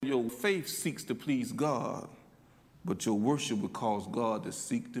Faith seeks to please God, but your worship will cause God to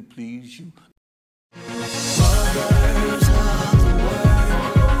seek to please you. Brothers of the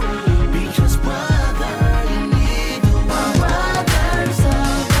world, because brother, you need the brothers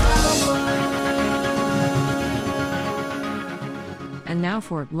of the world. And now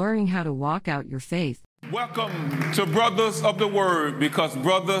for learning how to walk out your faith. Welcome to Brothers of the Word, because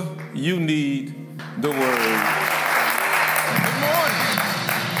brother, you need the Word. Good morning.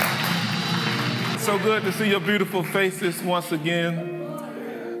 So good to see your beautiful faces once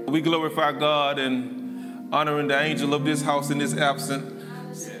again. We glorify God and honoring the angel of this house in his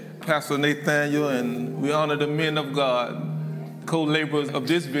absence, Pastor Nathaniel, and we honor the men of God, co-laborers of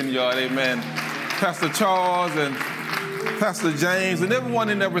this vineyard, amen. Pastor Charles and Pastor James and everyone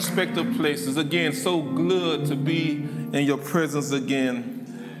in their respective places. Again, so good to be in your presence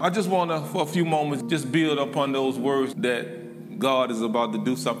again. I just want to, for a few moments, just build upon those words that God is about to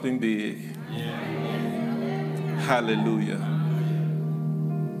do something big. Hallelujah.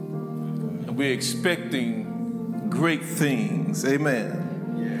 And we're expecting great things.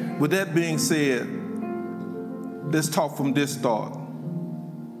 Amen. With that being said, let's talk from this thought.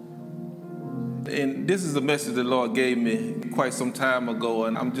 And this is a message the Lord gave me quite some time ago,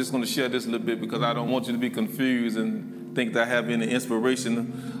 and I'm just going to share this a little bit because I don't want you to be confused and think that I have any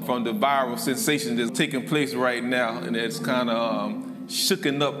inspiration from the viral sensation that's taking place right now, and it's kind of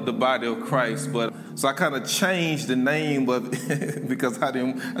shooken up the body of Christ. But so I kind of changed the name of it because I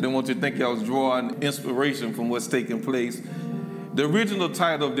didn't want you to think I was drawing inspiration from what's taking place. The original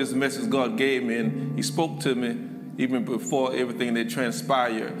title of this message God gave me, and he spoke to me even before everything that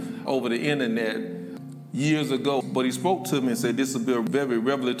transpired over the internet years ago. But he spoke to me and said this will be a very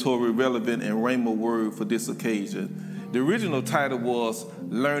revelatory, relevant, and rhema word for this occasion. The original title was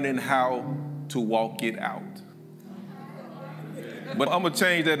Learning How to Walk It Out. But I'm going to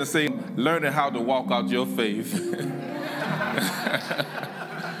change that and say Learning How to Walk Out Your Faith.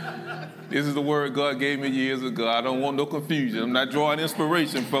 This is the word God gave me years ago. I don't want no confusion. I'm not drawing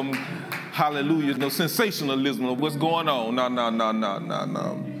inspiration from hallelujah, no sensationalism of what's going on.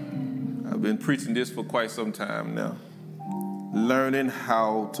 No. I've been preaching this for quite some time now. Learning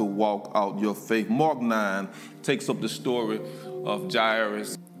how to walk out your faith. Mark 9 takes up the story of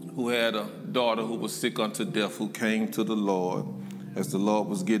Jairus, who had a daughter who was sick unto death, who came to the Lord as the Lord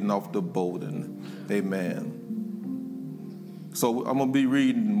was getting off the boat. And amen. So I'm going to be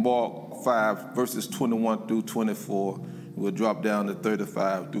reading Mark 5, verses 21 through 24. We'll drop down to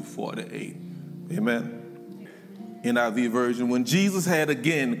 35 through 48. Amen. NIV version. When Jesus had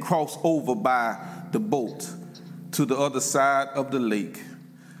again crossed over by the boat to the other side of the lake,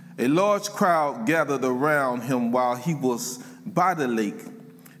 a large crowd gathered around him while he was by the lake.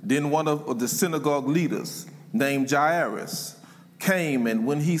 Then one of the synagogue leaders, named Jairus, came, and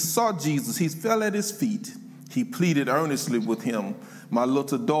when he saw Jesus, he fell at his feet. He pleaded earnestly with him, "My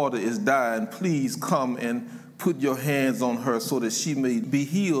little daughter is dying. Please come and put your hands on her so that she may be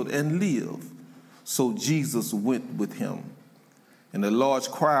healed and live." So Jesus went with him, and a large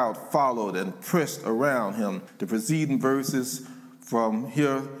crowd followed and pressed around him. The preceding verses from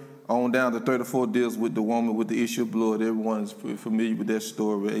here on down to 34 deals with the woman with the issue of blood. Everyone is familiar with that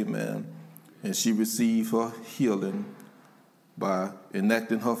story, amen. And she received her healing by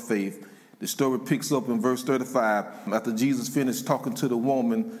enacting her faith. The story picks up in verse 35. After Jesus finished talking to the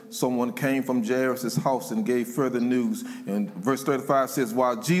woman, someone came from Jairus' house and gave further news. And verse 35 says,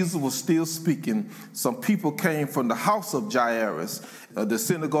 while Jesus was still speaking, some people came from the house of Jairus, the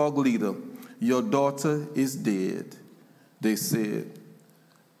synagogue leader. "Your daughter is dead," they said.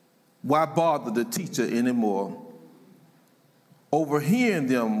 Why bother the teacher anymore? Overhearing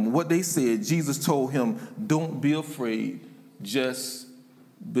them, what they said, Jesus told him, "Don't be afraid, just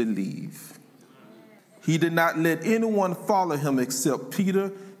believe." He did not let anyone follow him except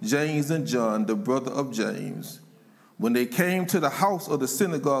Peter, James, and John, the brother of James. When they came to the house of the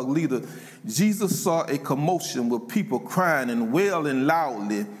synagogue leader, Jesus saw a commotion with people crying and wailing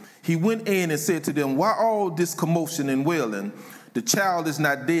loudly. He went in and said to them, "Why all this commotion and wailing? The child is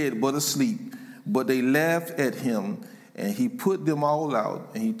not dead, but asleep." But they laughed at him. And he put them all out,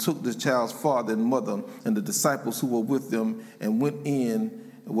 and he took the child's father and mother and the disciples who were with them and went in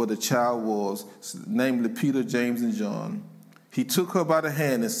where the child was, namely Peter, James, and John. He took her by the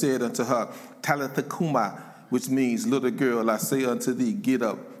hand and said unto her, "Talitha cumi," which means, "Little girl, I say unto thee, get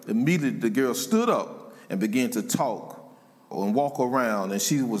up." Immediately the girl stood up and began to talk and walk around, and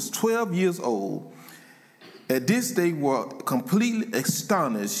she was 12 years old. At this they were completely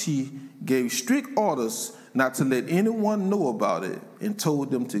astonished. She gave strict orders not to let anyone know about it, and told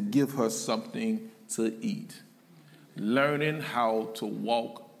them to give her something to eat. Learning how to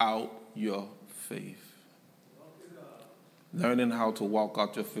walk out your faith. Learning how to walk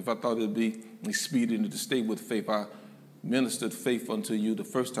out your faith. I thought it would be expedient to stay with faith. I ministered faith unto you the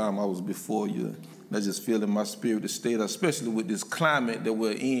first time I was before you. I just feel in my spirit to stay there, especially with this climate that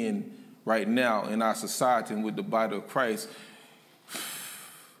we're in right now in our society and with the body of Christ.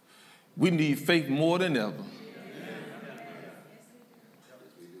 We need faith more than ever.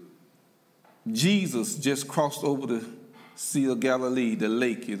 Jesus just crossed over the Sea of Galilee, the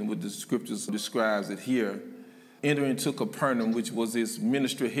lake, and what the scriptures describes it here, entering into Capernaum, which was his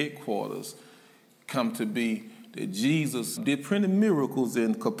ministry headquarters, come to be that Jesus did plenty of miracles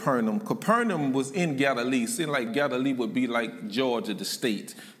in Capernaum. Capernaum was in Galilee. Seemed like Galilee would be like Georgia, the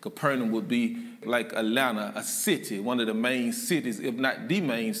state. Capernaum would be like Atlanta, a city, one of the main cities, if not the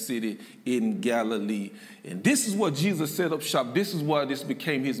main city in Galilee. And this is where Jesus set up shop. This is where this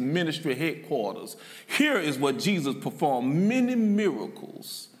became his ministry headquarters. Here is where Jesus performed many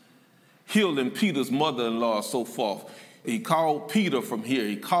miracles, healing Peter's mother-in-law, so forth. He called Peter from here.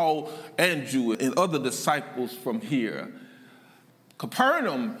 He called Andrew and other disciples from here.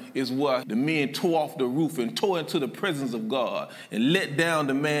 Capernaum is where the men tore off the roof and tore into the presence of God and let down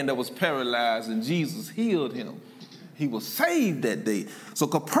the man that was paralyzed, and Jesus healed him. He was saved that day. So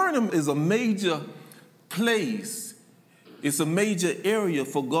Capernaum is a major place. It's a major area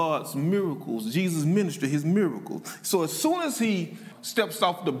for God's miracles, Jesus' ministry, his miracles. So as soon as he steps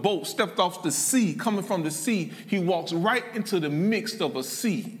off the boat, steps off the sea, coming from the sea, he walks right into the midst of a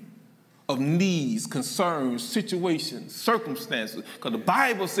sea of needs, concerns, situations, circumstances. Because the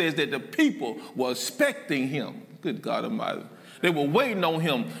Bible says that the people were expecting him. Good God Almighty. They were waiting on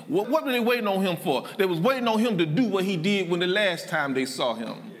him. What were they waiting on him for? They was waiting on him to do what he did when the last time they saw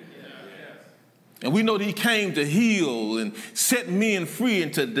him. And we know that he came to heal and set men free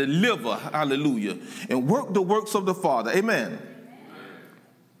and to deliver, hallelujah, and work the works of the Father. Amen.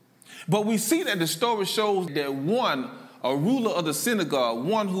 But we see that the story shows that one, a ruler of the synagogue,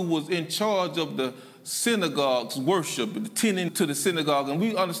 one who was in charge of the synagogue's worship, attending to the synagogue, and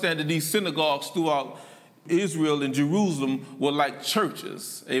we understand that these synagogues throughout Israel and Jerusalem were like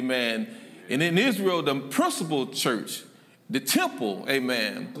churches, amen. And in Israel, the principal church, the temple,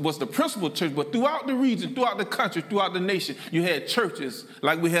 amen, was the principal church, but throughout the region, throughout the country, throughout the nation, you had churches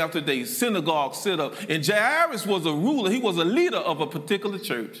like we have today, synagogues set up. And Jairus was a ruler, he was a leader of a particular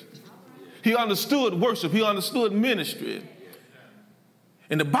church. He understood worship. He understood ministry.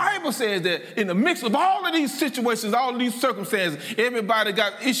 And the Bible says that in the mix of all of these situations, all of these circumstances, everybody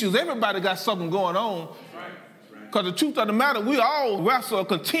got issues. Everybody got something going on. Because the truth of the matter, we all wrestle or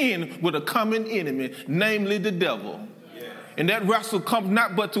contend with a common enemy, namely the devil. And that wrestle comes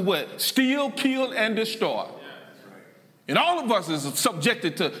not but to what? Steal, kill, and destroy. And all of us is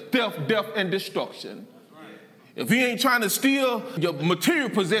subjected to theft, death, and destruction. If he ain't trying to steal your material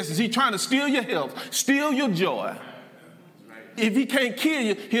possessions, he's trying to steal your health, steal your joy. If he can't kill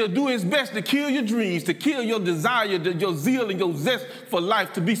you, he'll do his best to kill your dreams, to kill your desire, your zeal, and your zest for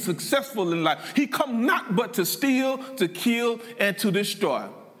life, to be successful in life. He come not but to steal, to kill, and to destroy.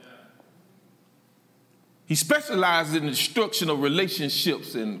 He specializes in the destruction of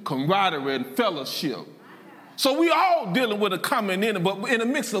relationships and camaraderie and fellowship. So we all dealing with a common enemy, but in the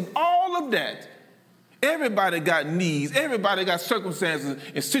midst of all of that, everybody got needs. Everybody got circumstances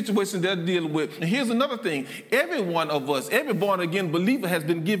and situations they're dealing with. And here's another thing. Every one of us, every born-again believer has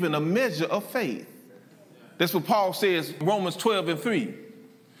been given a measure of faith. That's what Paul says, Romans 12:3.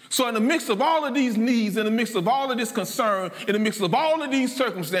 So in the midst of all of these needs, in the midst of all of this concern, in the midst of all of these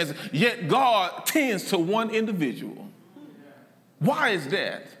circumstances, yet God tends to one individual. Why is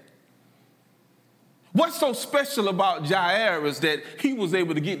that? What's so special about Jairus that he was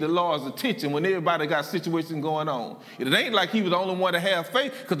able to get the Lord's attention when everybody got situations going on? It ain't like he was the only one to have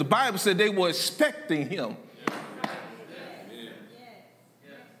faith, because the Bible said they were expecting him.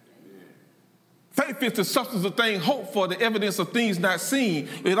 Faith is the substance of things hoped for, the evidence of things not seen.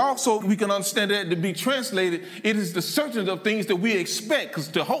 It also, we can understand that to be translated, it is the certainty of things that we expect, because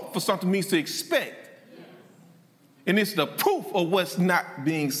to hope for something means to expect. And it's the proof of what's not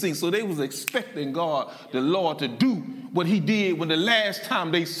being seen. So they was expecting God, the Lord, to do what he did when the last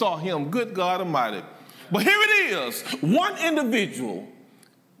time they saw him. Good God Almighty. But here it is. One individual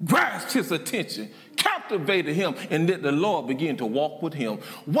grasped his attention, captivated him, and let the Lord begin to walk with him.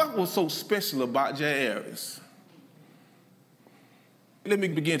 What was so special about Jairus? Let me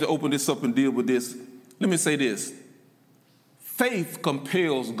begin to open this up and deal with this. Let me say this. Faith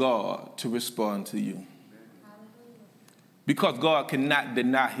compels God to respond to you. Because God cannot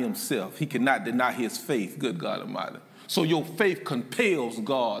deny himself. He cannot deny his faith, good God Almighty. So your faith compels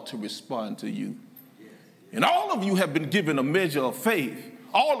God to respond to you. And all of you have been given a measure of faith.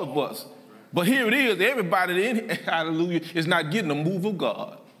 all of us. But here it is, everybody in here, hallelujah, is not getting the move of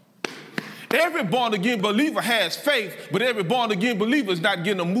God. Every born-again believer has faith, but every born-again believer is not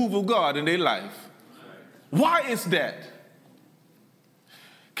getting a move of God in their life. Why is that?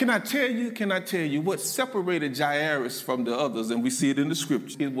 Can I tell you what separated Jairus from the others, and we see it in the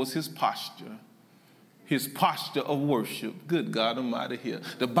scripture? It was his posture of worship. Good God Almighty here.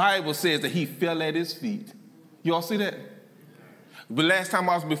 The Bible says that he fell at his feet. You all see that? But last time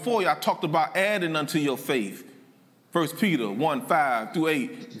I was before you, I talked about adding unto your faith. 1 Peter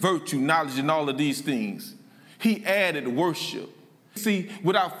 1:5-8, virtue, knowledge, and all of these things. He added worship. See,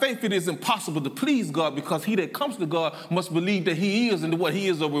 without faith, it is impossible to please God, because he that comes to God must believe that he is, and what he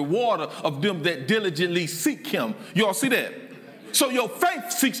is a rewarder of them that diligently seek him. You all see that? So your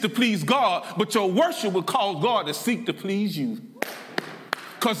faith seeks to please God, but your worship will cause God to seek to please you,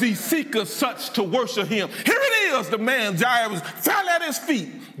 because he seeketh such to worship him. Here it is, the man Jairus fell at his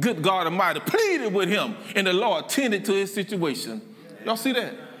feet. Good God Almighty pleaded with him, and the Lord tended to his situation. Y'all see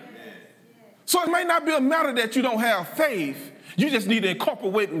that? So it may not be a matter that you don't have faith. You just need to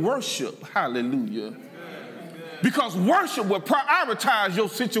incorporate worship. Hallelujah. Because worship will prioritize your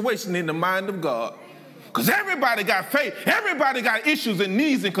situation in the mind of God. Because everybody got faith. Everybody got issues and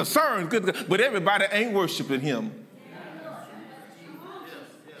needs and concerns, but everybody ain't worshiping him.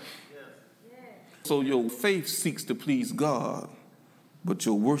 So your faith seeks to please God, but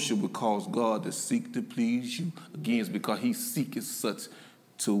your worship will cause God to seek to please you. Again, it's because he seeketh such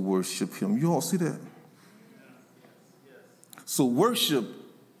to worship him. You all see that? So worship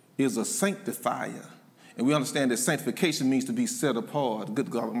is a sanctifier. And we understand that sanctification means to be set apart.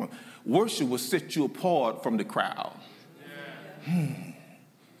 Good God. Worship will set you apart from the crowd.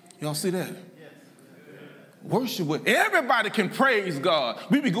 Y'all see that? Worship, everybody can praise God.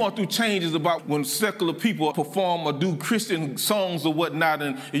 We be going through changes about when secular people perform or do Christian songs or whatnot,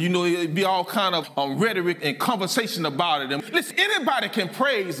 and you know, it'd be all kind of rhetoric and conversation about it. And listen, anybody can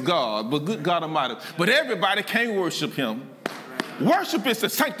praise God, but good God Almighty, but everybody can't worship him. Worship is to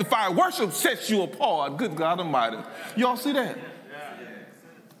sanctify. Worship sets you apart. Good God Almighty. Y'all see that?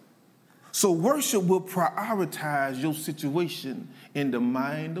 So worship will prioritize your situation in the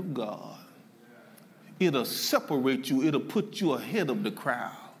mind of God. It'll separate you. It'll put you ahead of the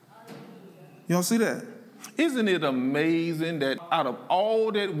crowd. Y'all see that? Isn't it amazing that out of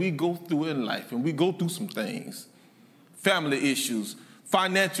all that we go through in life, and we go through some things, family issues,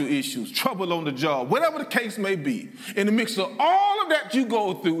 financial issues, trouble on the job, whatever the case may be, in the mix of all of that you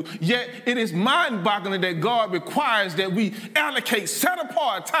go through, yet it is mind-boggling that God requires that we allocate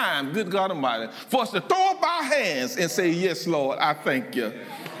set-apart time, good God Almighty, for us to throw up our hands and say, yes, Lord, I thank you.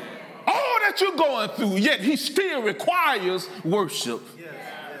 All that you're going through, yet he still requires worship.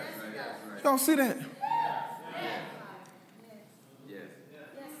 Y'all see that?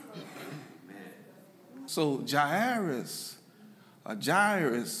 So Jairus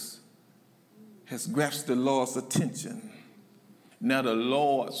has grasped the Lord's attention. Now the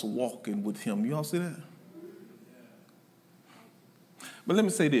Lord's walking with him. You all see that? But let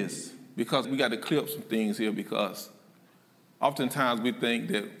me say this, because we got to clear up some things here, because oftentimes we think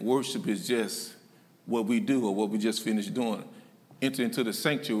that worship is just what we do or what we just finished doing. Enter into the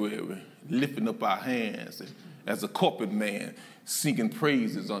sanctuary, lifting up our hands as a corporate man, singing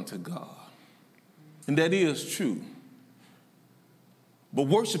praises unto God. And that is true. But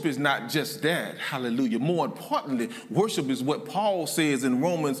worship is not just that, hallelujah. More importantly, worship is what Paul says in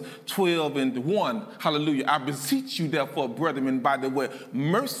Romans 12:1, hallelujah. I beseech you, therefore, brethren, by the way,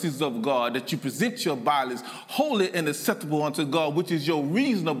 mercies of God, that you present your bodies holy and acceptable unto God, which is your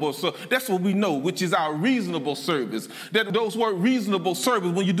reasonable service. That's what we know, which is our reasonable service. That those words reasonable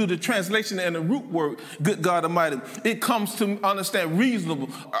service, when you do the translation and the root word, good God Almighty, it comes to understand reasonable.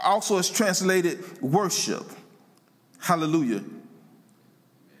 Also, it's translated worship. Hallelujah.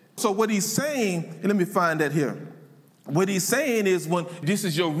 So what he's saying, and let me find that here. What he's saying is, when this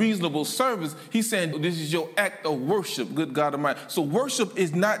is your reasonable service, he's saying this is your act of worship, good God Almighty. So worship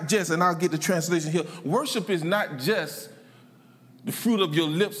is not just, and I'll get the translation here, worship is not just the fruit of your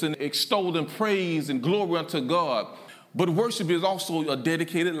lips and extolling praise and glory unto God, but worship is also a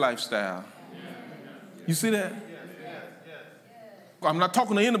dedicated lifestyle. You see that? I'm not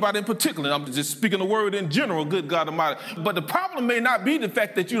talking to anybody in particular. I'm just speaking the word in general, good God Almighty. But the problem may not be the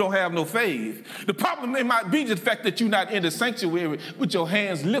fact that you don't have no faith. The problem may not be the fact that you're not in the sanctuary with your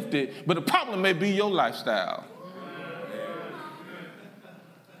hands lifted, but the problem may be your lifestyle.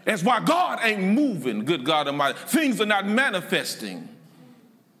 That's why God ain't moving, good God Almighty. Things are not manifesting.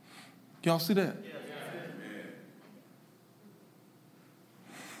 Y'all see that?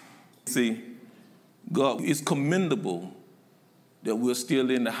 See, God is commendable that we're still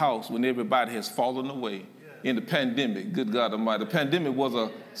in the house when everybody has fallen away. In the pandemic, good God Almighty. The pandemic was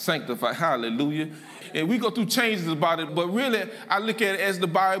a sanctified, hallelujah. And we go through changes about it, but really, I look at it as the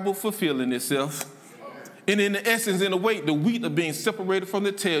Bible fulfilling itself. And in the essence, in a way, the wheat are being separated from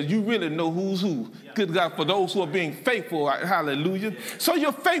the tares. You really know who's who. Good God, for those who are being faithful, hallelujah. So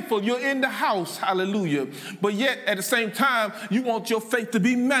you're faithful, you're in the house, hallelujah. But yet, at the same time, you want your faith to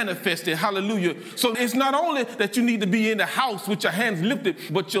be manifested, hallelujah. So it's not only that you need to be in the house with your hands lifted,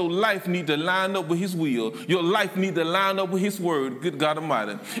 but your life need to line up with his will. Your life need to line up with his word, good God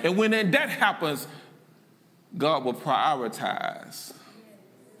Almighty. And when that happens, God will prioritize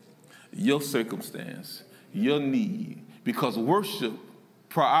your circumstance, your need, because worship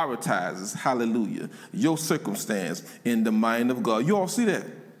prioritizes, hallelujah, your circumstance in the mind of God. You all see that?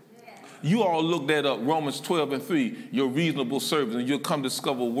 You all look that up, Romans 12:3, your reasonable service, and you'll come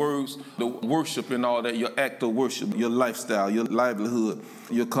discover words, the worship and all that, your act of worship, your lifestyle, your livelihood.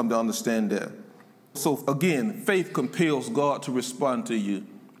 You'll come to understand that. So again, faith compels God to respond to you,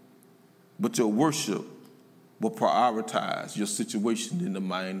 but your worship will prioritize your situation in the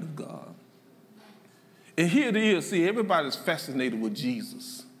mind of God. And here it is. See, everybody's fascinated with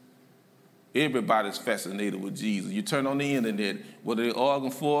Jesus. Everybody's fascinated with Jesus. You turn on the internet, whether they're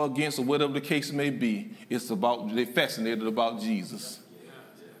arguing for or against or whatever the case may be, they're fascinated about Jesus.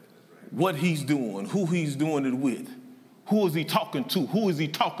 What he's doing, who he's doing it with. Who is he talking to? Who is he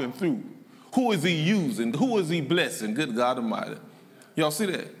talking through? Who is he using? Who is he blessing? Good God Almighty. Y'all see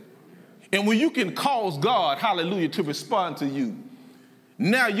that? And when you can cause God, hallelujah, to respond to you,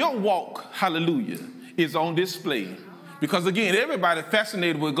 now your walk, hallelujah, is on display. Because again, everybody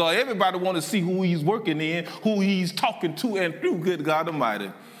fascinated with God. Everybody want to see who he's working in, who he's talking to and through, good God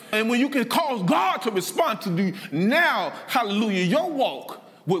Almighty. And when you can cause God to respond to you, now, hallelujah, your walk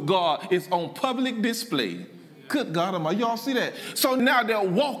with God is on public display. Good God Almighty. Y'all see that? So now they're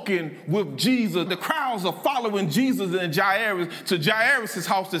walking with Jesus. The crowds are following Jesus and Jairus to Jairus'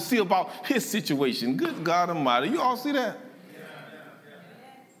 house to see about his situation. Good God Almighty. You all see that?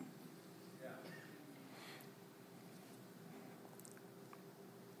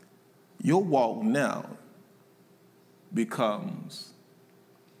 Your walk now becomes,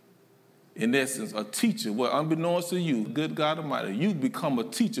 in essence, a teacher. Well, unbeknownst to you, good God Almighty, you become a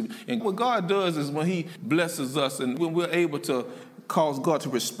teacher. And what God does is when he blesses us and when we're able to cause God to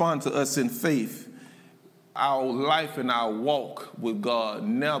respond to us in faith, our life and our walk with God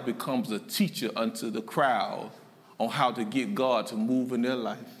now becomes a teacher unto the crowd on how to get God to move in their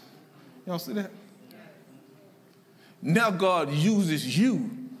life. Y'all see that? Now God uses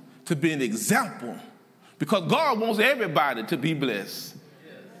you to be an example, because God wants everybody to be blessed.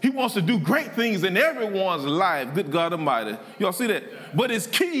 He wants to do great things in everyone's life, good God Almighty. Y'all see that? But it's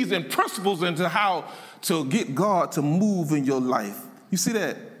keys and principles into how to get God to move in your life. You see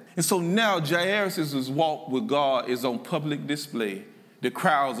that? And so now Jairus' walk with God is on public display. The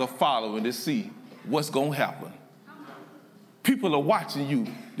crowds are following to see what's going to happen. People are watching you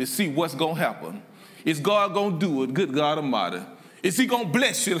to see what's going to happen. Is God going to do it, good God Almighty? Is he going to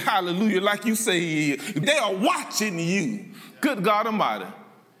bless you, hallelujah, like you say he is? They are watching you, good God Almighty.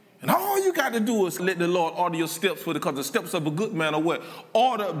 And all you got to do is let the Lord order your steps for it, because the steps of a good man are what?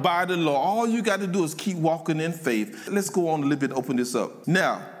 Ordered by the Lord. All you got to do is keep walking in faith. Let's go on a little bit, open this up.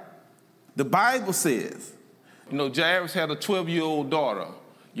 Now, the Bible says, Jairus had a 12-year-old daughter,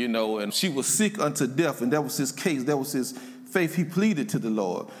 and she was sick unto death, and that was his case. That was his faith. He pleaded to the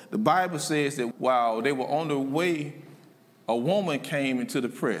Lord. The Bible says that while they were on their way, a woman came into the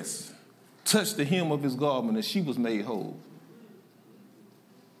press, touched the hem of his garment, and she was made whole.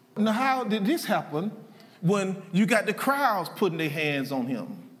 Now, how did this happen when you got the crowds putting their hands on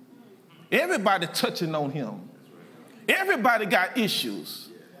him? Everybody touching on him. Everybody got issues.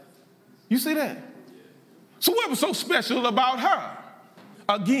 You see that? So what was so special about her?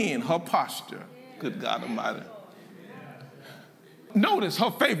 Again, her posture. Good God Almighty. Notice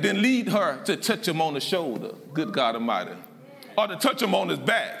her faith didn't lead her to touch him on the shoulder. Good God Almighty. Or to touch him on his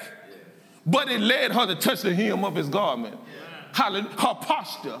back. But it led her to touch the hem of his garment. Hallelujah. Her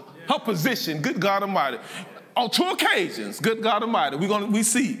posture, her position, good God Almighty. On two occasions, good God Almighty, we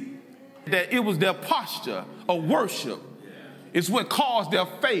see that it was their posture of worship. It's what caused their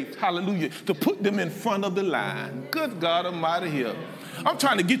faith, hallelujah, to put them in front of the line. Good God Almighty here. I'm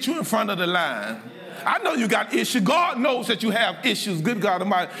trying to get you in front of the line. I know you got issues. God knows that you have issues, good God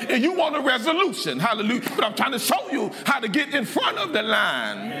Almighty, and you want a resolution, hallelujah. But I'm trying to show you how to get in front of the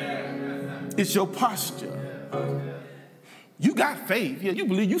line. It's your posture. You got faith. Yeah, you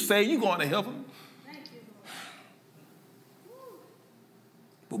believe, you say you're going to heaven.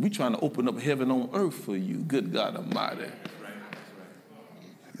 But we're trying to open up heaven on earth for you, good God Almighty.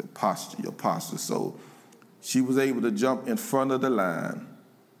 your posture. So she was able to jump in front of the line.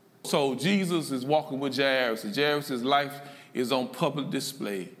 So Jesus is walking with Jairus. Jairus' life is on public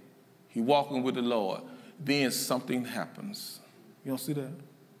display. He's walking with the Lord. Then something happens. You don't see that?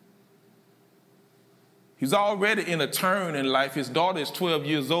 He's already in a turn in life. His daughter is 12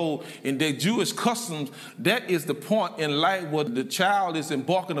 years old. In their Jewish customs, that is the point in life where the child is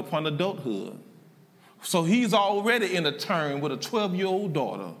embarking upon adulthood. So he's already in a turn with a 12-year-old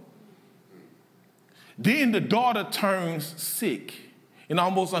daughter. Then the daughter turns sick and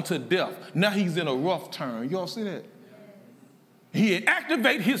almost unto death. Now he's in a rough turn. Y'all see that? He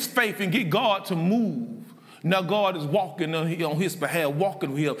activate his faith and get God to move. Now God is walking on his behalf,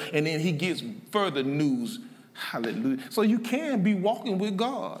 walking with him, and then he gets further news. Hallelujah. So you can be walking with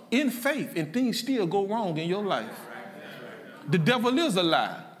God in faith, and things still go wrong in your life. The devil is a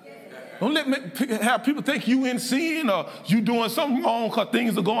lie. Don't have people think you in sin or you doing something wrong because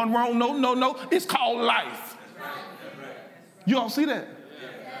things are going wrong. No. It's called life. You all see that?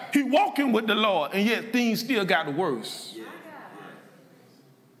 He walking with the Lord, and yet things still got worse.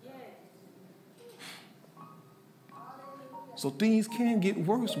 So things can get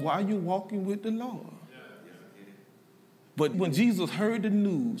worse while you're walking with the Lord. But when Jesus heard the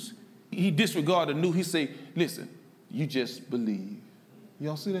news, he disregarded the news. He said, listen, you just believe.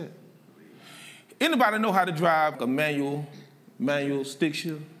 Y'all see that? Anybody know how to drive a manual stick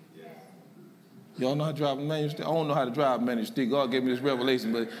shift? Y'all know how to drive a manual stick? I don't know how to drive a manual stick. God gave me this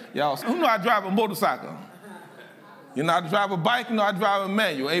revelation, but y'all, who know how to drive a motorcycle? You know how to drive a bike, you know how to drive a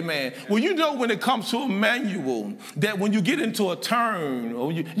manual, amen. Well, you know when it comes to a manual, that when you get into a turn,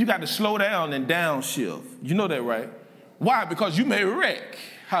 or you got to slow down and downshift. You know that, right? Why? Because you may wreck,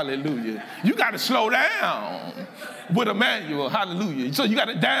 hallelujah. You got to slow down with a manual, hallelujah. So you got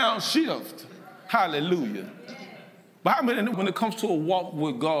to downshift, hallelujah. But how many, when it comes to a walk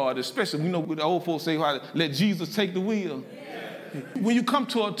with God, especially, we know what the old folks say, let Jesus take the wheel. When you come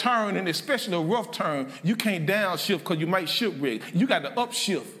to a turn, and especially a rough turn, you can't downshift because you might shipwreck. You got to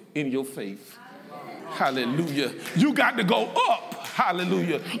upshift in your faith. Hallelujah. You got to go up.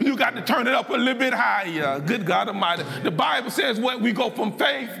 Hallelujah. You got to turn it up a little bit higher. Good God Almighty. The Bible says what? We go from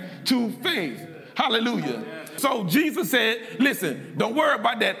faith to faith. Hallelujah. So Jesus said, listen, don't worry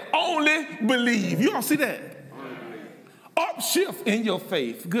about that. Only believe. You all see that? Upshift in your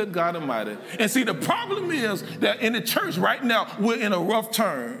faith. Good God Almighty. And see, the problem is that in the church right now, we're in a rough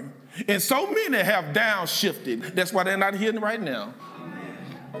turn. And so many have downshifted. That's why they're not here right now.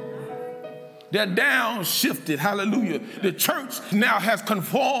 They're downshifted. Hallelujah. The church now has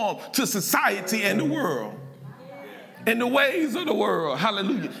conformed to society and the world. And the ways of the world.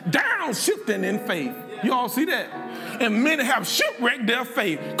 Hallelujah. Downshifting in faith. You all see that? And many have shipwrecked their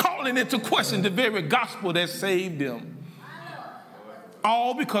faith, calling into question the very gospel that saved them.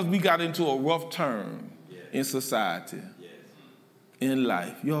 All because we got into a rough turn in society, in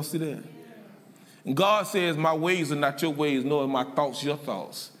life. You all see that? And God says, my ways are not your ways, nor are my thoughts your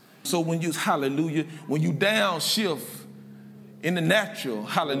thoughts. So when you, hallelujah, when you downshift in the natural,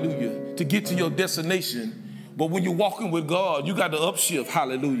 hallelujah, to get to your destination, but when you're walking with God, you got to upshift,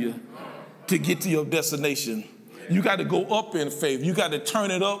 hallelujah, to get to your destination. You got to go up in faith. You got to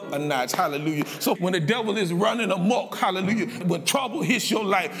turn it up a notch. Hallelujah. So when the devil is running amok, hallelujah, when trouble hits your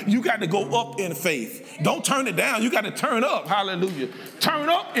life, you got to go up in faith. Don't turn it down. You got to turn up. Hallelujah. Turn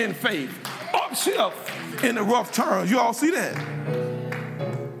up in faith. Upshift in the rough turns. You all see that?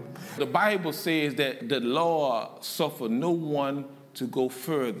 The Bible says that the Lord suffered no one to go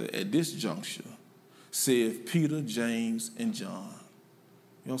further at this juncture, said Peter, James, and John.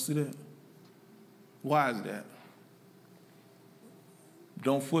 You all see that? Why is that?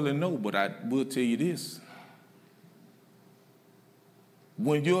 Don't fully know, but I will tell you this.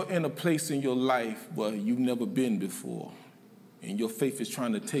 When you're in a place in your life where you've never been before, and your faith is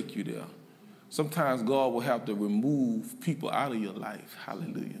trying to take you there, sometimes God will have to remove people out of your life.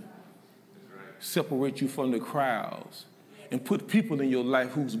 Hallelujah. Separate you from the crowds and put people in your life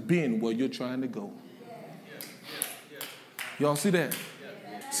who's been where you're trying to go. Y'all see that?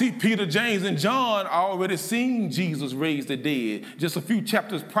 See, Peter, James, and John already seen Jesus raise the dead. Just a few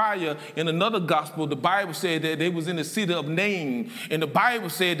chapters prior, in another gospel, the Bible said that they was in the city of Nain, and the Bible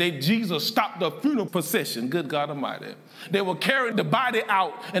said that Jesus stopped the funeral procession. Good God Almighty. They were carrying the body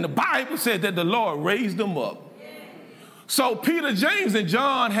out, and the Bible said that the Lord raised them up. So Peter, James, and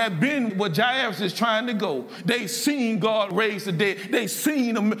John had been where Jairus is trying to go. They seen God raise the dead. They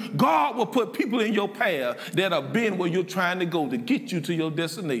seen him. God will put people in your path that have been where you're trying to go to get you to your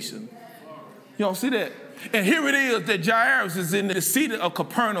destination. Y'all see that? And here it is that Jairus is in the city of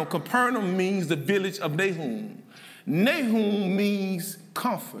Capernaum. Capernaum means the village of Nahum. Nahum means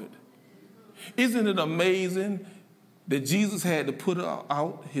comfort. Isn't it amazing that Jesus had to put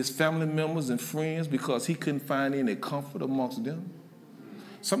out his family members and friends because he couldn't find any comfort amongst them?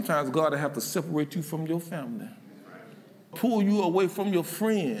 Sometimes God will have to separate you from your family, pull you away from your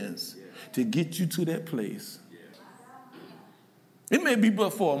friends to get you to that place. It may be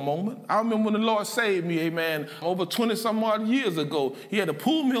but for a moment. I remember when the Lord saved me, amen, over 20-some odd years ago. He had to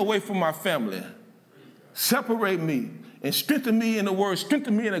pull me away from my family, separate me, and strengthen me in the word,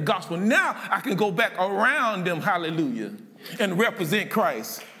 strengthen me in the gospel. Now I can go back around them, hallelujah, and represent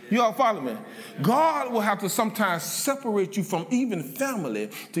Christ. You all follow me? God will have to sometimes separate you from even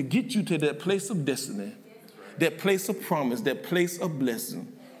family to get you to that place of destiny, that place of promise, that place of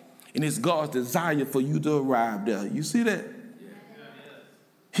blessing. And it's God's desire for you to arrive there. You see that?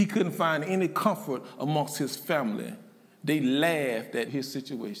 He couldn't find any comfort amongst his family. They laughed at his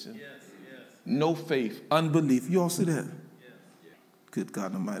situation. No faith, unbelief. You all see that? Good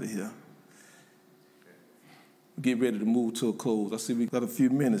God Almighty here. Get ready to move to a close. I see we got a few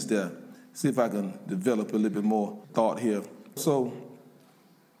minutes there. See if I can develop a little bit more thought here. So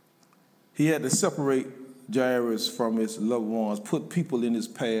he had to separate Jairus from his loved ones, put people in his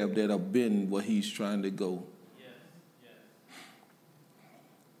path that have been where he's trying to go.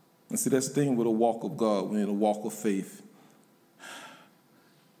 And see, that's the thing with a walk of God, when in a walk of faith.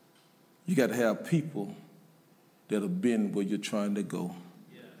 You got to have people that have been where you're trying to go,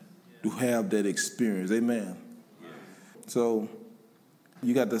 to have that experience. Amen. So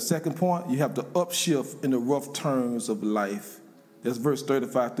you got the second point. You have the upshift in the rough turns of life. That's verse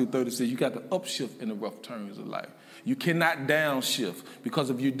 35 through 36. You got the upshift in the rough turns of life. You cannot downshift, because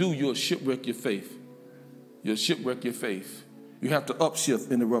if you do, you'll shipwreck your faith. You'll shipwreck your faith. You have to upshift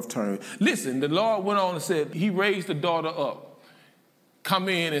in the rough turn. Listen, the Lord went on and said, he raised the daughter up, come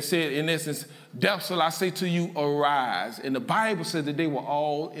in and said, in essence, death shall I say to you, arise. And the Bible said that they were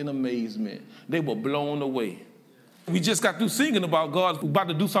all in amazement. They were blown away. We just got through singing about God about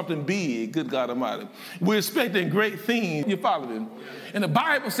to do something big, good God Almighty. We're expecting great things. You follow him? And the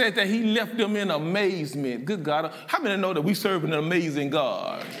Bible said that he left them in amazement. Good God. How many know that we serve an amazing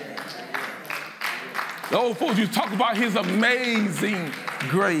God? The old folks used to talk about his amazing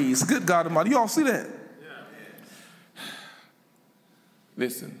grace. Good God Almighty. You all see that?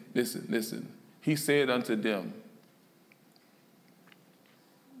 Listen. He said unto them,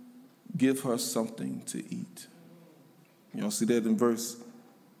 give her something to eat. You all see that in verse?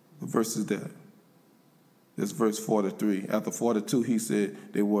 What verse is that? That's verse 43. After 42, he said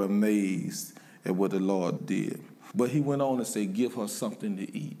they were amazed at what the Lord did. But he went on to say, give her something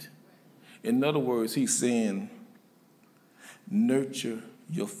to eat. In other words, he's saying, nurture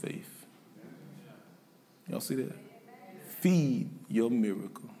your faith. Y'all see that? Feed your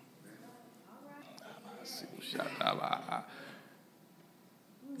miracle.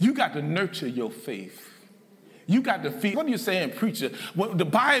 You got to nurture your faith. You got to feed. What are you saying, preacher? When the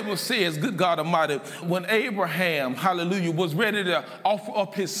Bible says, good God Almighty, when Abraham, hallelujah, was ready to offer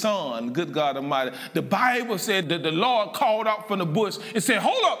up his son, good God Almighty, the Bible said that the Lord called out from the bush and said,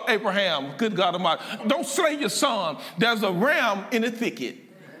 hold up, Abraham, good God Almighty, don't slay your son. There's a ram in the thicket.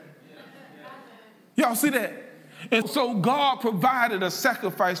 Y'all see that? And so God provided a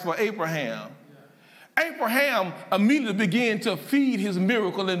sacrifice for Abraham. Abraham immediately began to feed his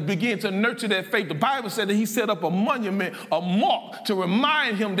miracle and began to nurture that faith. The Bible said that he set up a monument, a mark, to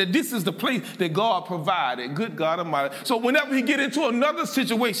remind him that this is the place that God provided. Good God Almighty. So whenever he get into another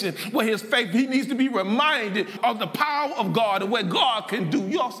situation where his faith, he needs to be reminded of the power of God and what God can do.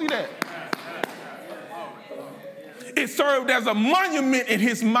 You all see that? It served as a monument in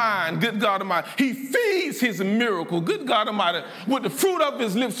his mind, good God Almighty. He feeds his miracle, good God Almighty, with the fruit of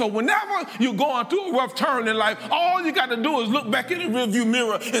his lips. So whenever you're going through a rough turn in life, all you got to do is look back in the rearview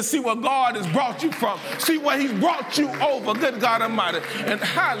mirror and see where God has brought you from. See where he's brought you over, good God Almighty. And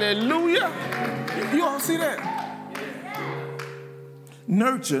hallelujah. You all see that?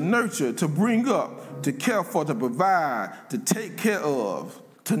 Nurture, to bring up, to care for, to provide, to take care of,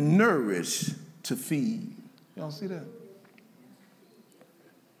 to nourish, to feed. Y'all see that?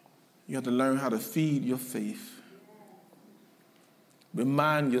 You have to learn how to feed your faith.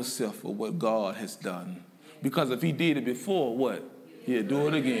 Remind yourself of what God has done. Because if he did it before, what? He'll do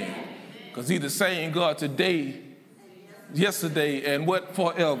it again. Because he's the same God today, yesterday, and what?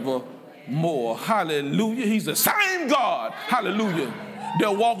 Forevermore. Hallelujah. He's the same God. Hallelujah.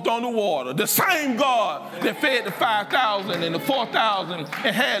 That walked on the water. The same God that fed the 5,000 and the 4,000 and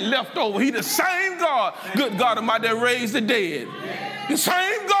had leftover. He the same God, good God Almighty, that raised the dead. The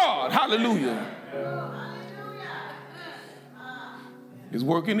same God, hallelujah, is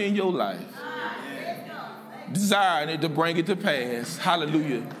working in your life. desiring it to bring it to pass.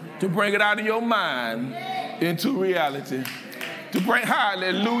 Hallelujah. To bring it out of your mind into reality. To bring it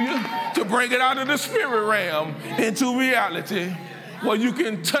out of the spirit realm into reality. Where you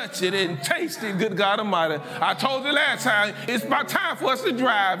can touch it and taste it, good God Almighty. I told you last time, it's about time for us to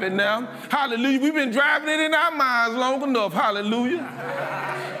drive it now. Hallelujah. We've been driving it in our minds long enough. Hallelujah.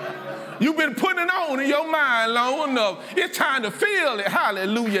 You've been putting it on in your mind long enough. It's time to feel it.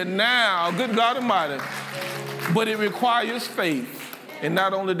 Hallelujah now, good God Almighty. But it requires faith. And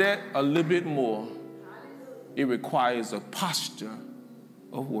not only that, a little bit more. It requires a posture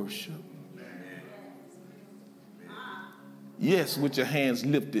of worship. Yes, with your hands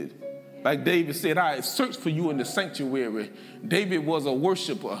lifted. Like David said, I searched for you in the sanctuary. David was a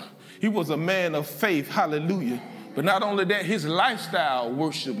worshiper. He was a man of faith. Hallelujah. But not only that, his lifestyle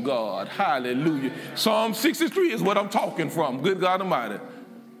worshiped God. Hallelujah. Psalm 63 is what I'm talking from. Good God Almighty.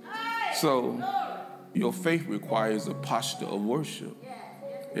 So your faith requires a posture of worship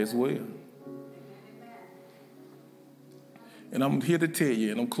as well. And I'm here to tell you,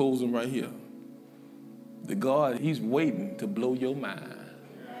 and I'm closing right here, that God, he's waiting to blow your mind.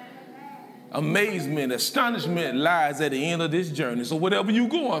 Amazement, astonishment lies at the end of this journey. So whatever you're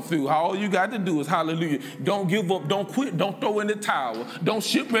going through, all you got to do is, hallelujah, don't give up, don't quit, don't throw in the towel, don't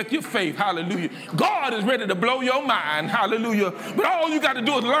shipwreck your faith, hallelujah. God is ready to blow your mind, hallelujah. But all you got to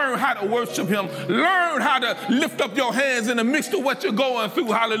do is learn how to worship him, learn how to lift up your hands in the midst of what you're going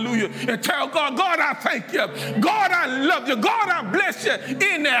through, hallelujah, and tell God, God, I thank you. God, I love you. God, I bless you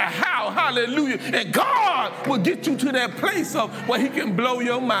in that house, hallelujah. And God will get you to that place of where he can blow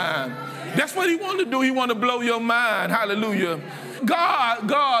your mind. That's what he want to do. He want to blow your mind. Hallelujah. God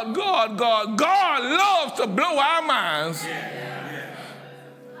loves to blow our minds.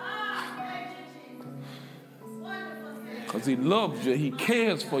 Because he loves you. He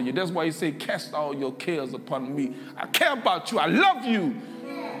cares for you. That's why he said, cast all your cares upon me. I care about you. I love you.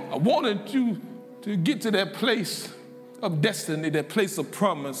 I wanted you to get to that place of destiny, that place of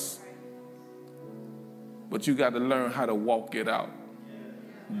promise. But you got to learn how to walk it out.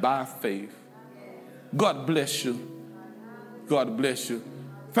 By faith. God bless you. God bless you.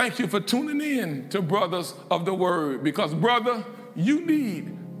 Thank you for tuning in to Brothers of the Word, because, brother, you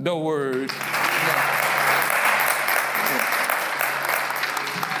need the Word.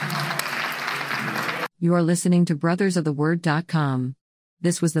 You are listening to brothersoftheword.com.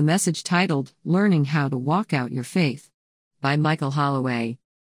 This was the message titled, Learning How to Walk Out Your Faith, by Michael Holloway.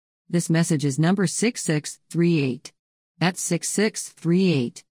 This message is number 6638. That's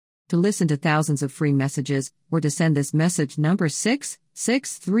 6638. To listen to thousands of free messages, or to send this message number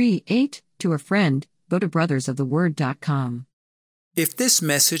 6638 to a friend, go to brothersoftheword.com. If this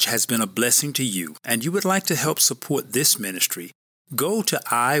message has been a blessing to you and you would like to help support this ministry, go to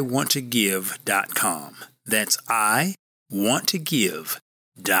iwanttogive.com. That's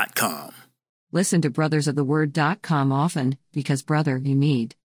iwanttogive.com. Listen to brothersoftheword.com often, because, brother, you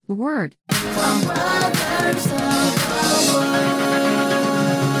need the Word. From Brothers of the Word.